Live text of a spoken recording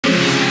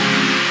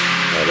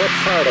What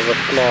part of a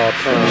small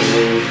town?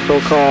 The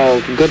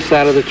so-called good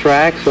side of the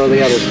tracks or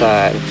the other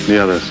side? The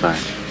other side.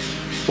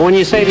 When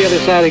you say the other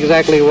side,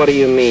 exactly what do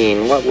you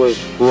mean? What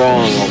was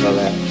wrong over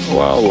there?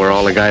 Well, where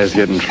all the guys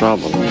get in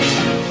trouble.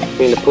 You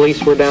mean the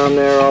police were down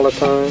there all the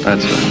time?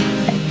 That's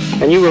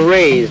right. And you were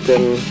raised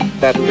in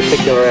that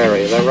particular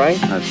area, is that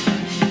right? That's right.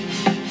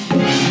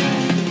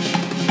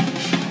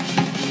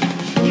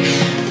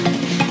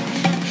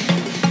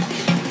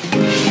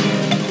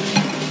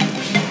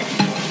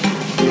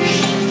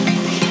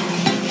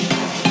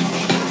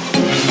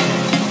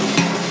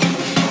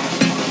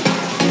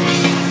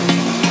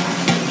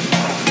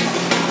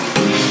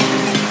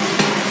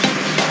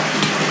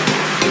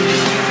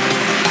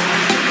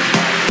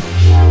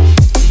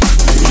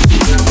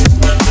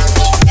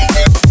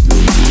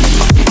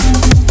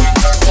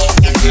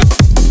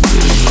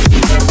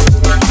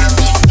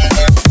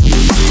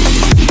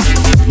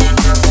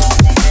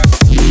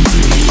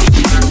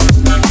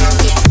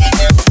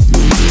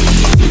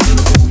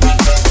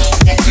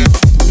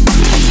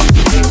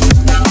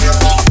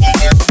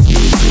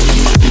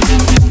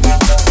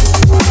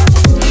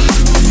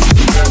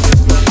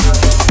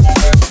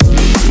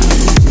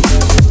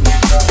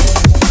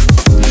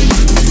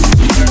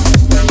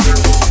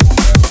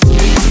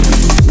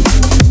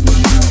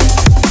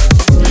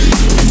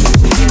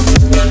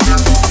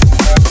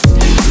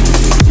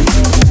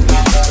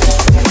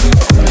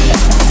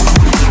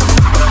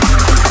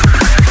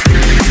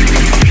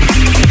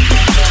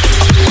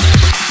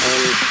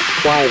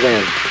 Why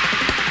then?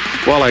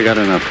 Well, I got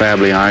in a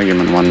family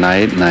argument one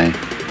night, and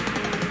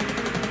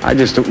I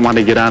just didn't want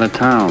to get out of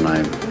town.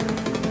 I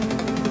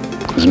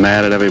was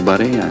mad at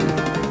everybody,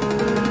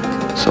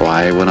 so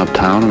I went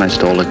uptown and I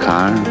stole a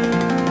car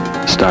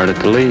and started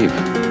to leave.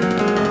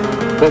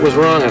 What was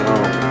wrong at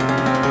home?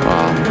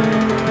 Well,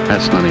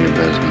 that's none of your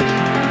business.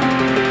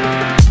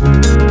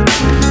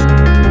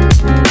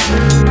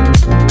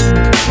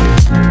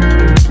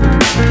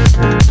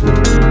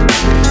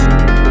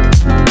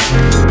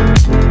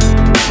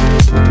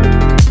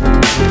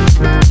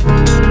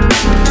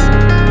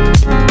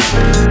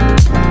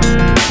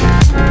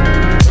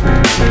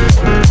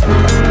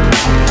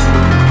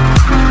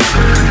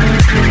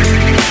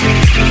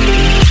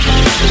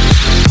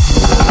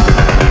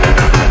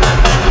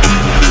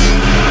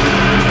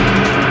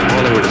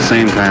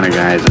 Same kind of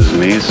guys as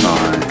me, so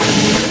I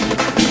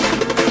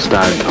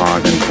started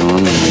talking to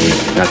them, and we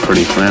got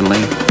pretty friendly.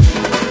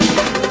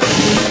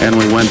 And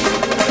we went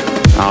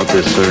out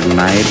this certain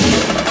night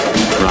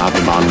and robbed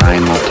about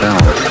 9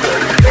 motels.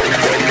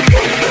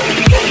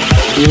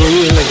 You were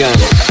using a gun?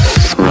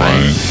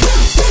 Right.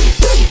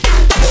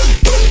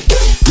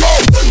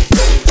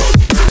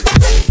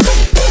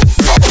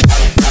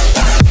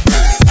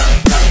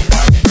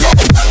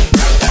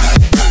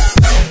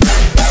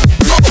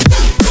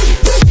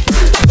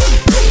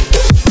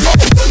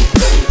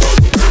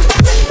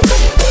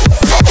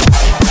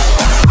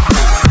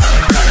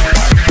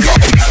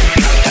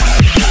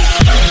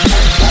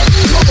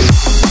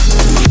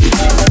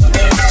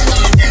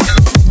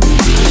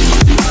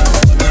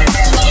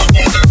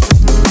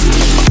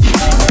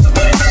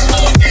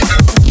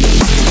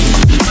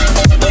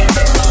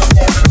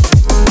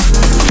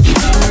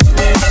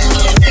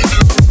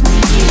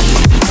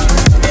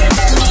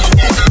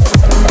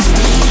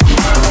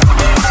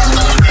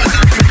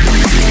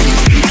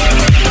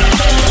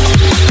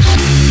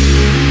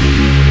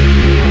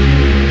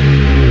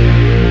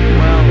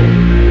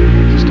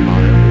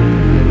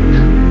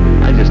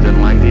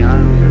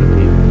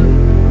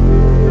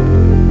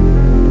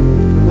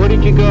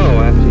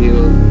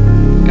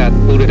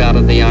 Out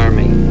of the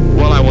Army?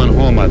 Well, I went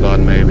home. I thought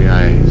maybe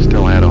I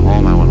still had a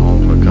home. I went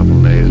home for a couple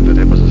of days, but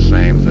it was the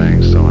same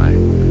thing, so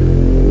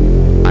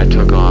I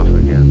took off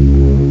again.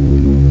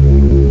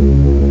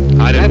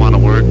 I didn't want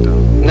to work, though.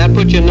 And that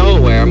put you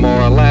nowhere,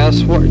 more or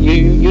less.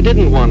 You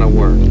didn't want to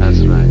work. That's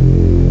right.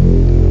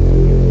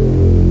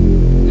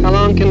 How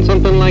long can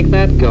something like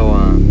that go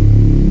on?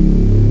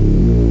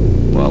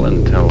 Well,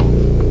 until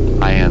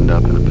I end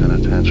up in a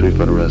penitentiary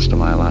for the rest of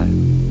my life.